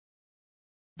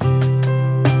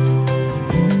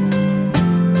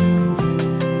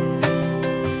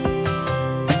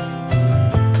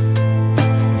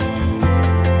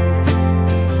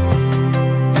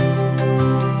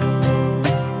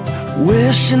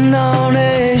Marching on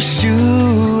a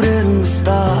shooting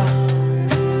star,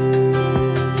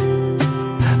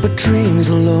 but dreams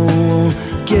alone won't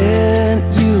get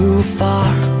you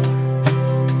far.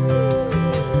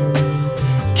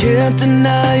 Can't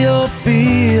deny your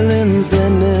feelings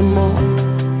anymore.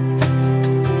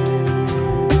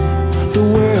 The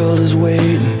world is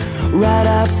waiting right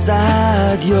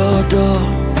outside your door.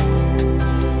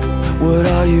 What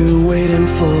are you waiting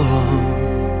for?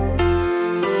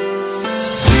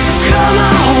 Come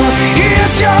on,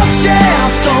 here's your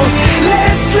chance. Don't let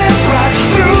it slip right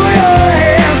through your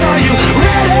hands. Are you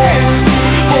ready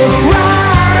for the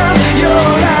ride of your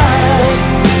life?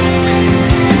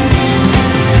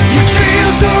 Your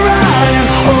dreams are riding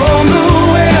on the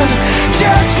wind.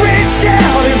 Just reach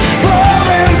out and pull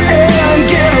them in.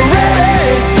 Get ready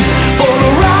for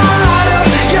the ride of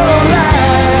your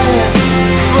life.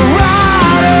 The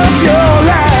ride of your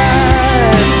life.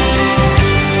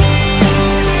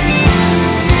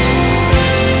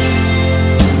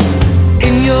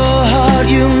 In your heart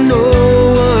you know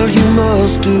what you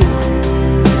must do.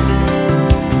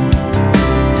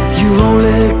 You've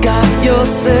only got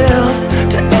yourself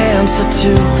to answer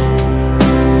to.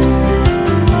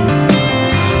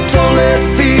 Don't let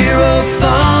fear of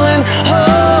falling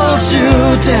hold you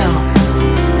down.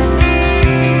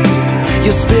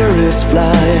 Your spirit's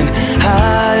flying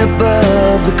high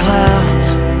above the clouds.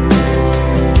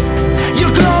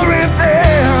 Your glory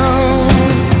bound.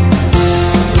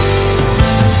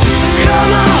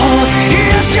 Come on,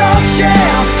 here's your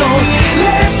chance. Don't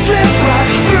let it slip right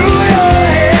through your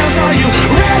hands. Are you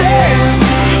ready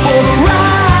for the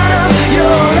ride of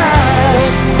your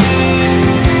life?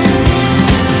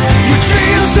 Your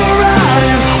dreams are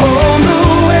riding on the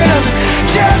wind.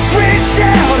 Just reach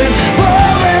out and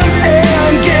pull them in.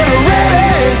 Get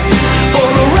ready for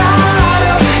the ride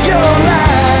of your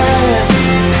life.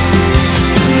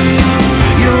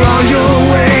 You're on your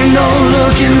way, no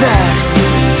looking back.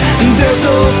 There's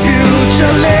no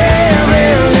future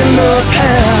living in the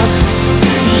past.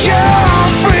 You're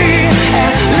free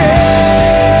at last.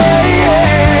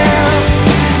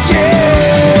 Yeah,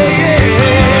 yeah.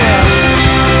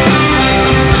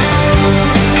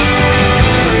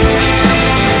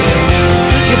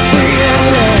 You're free at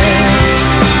last.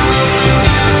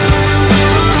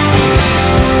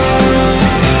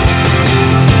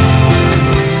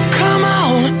 Come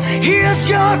on, here's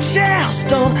your chance.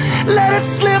 Don't let it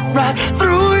slip right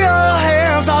through your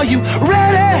hands. Are you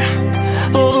ready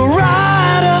for the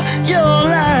ride of your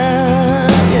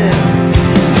life? Yeah.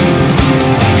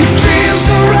 Your dreams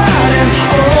are riding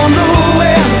on the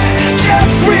wind.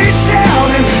 Just reach out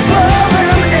and pull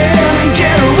them in. And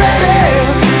get ready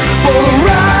for the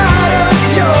ride of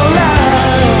your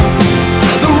life.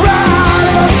 The ride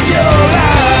of your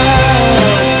life.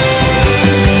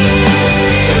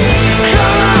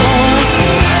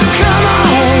 Come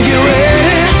on, get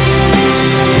ready.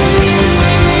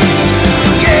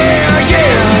 Yeah,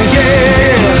 yeah,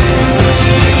 yeah.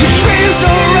 Your dreams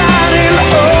are riding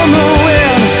on the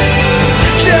wind.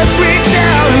 Just reach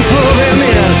out and pull them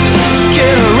in.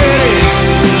 Get ready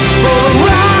for the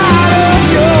ride of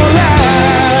your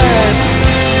life.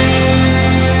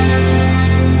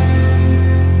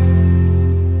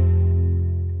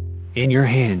 In your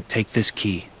hand, take this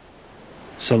key.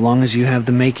 So long as you have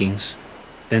the makings,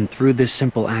 then through this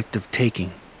simple act of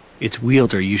taking, its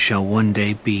wielder you shall one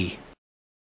day be.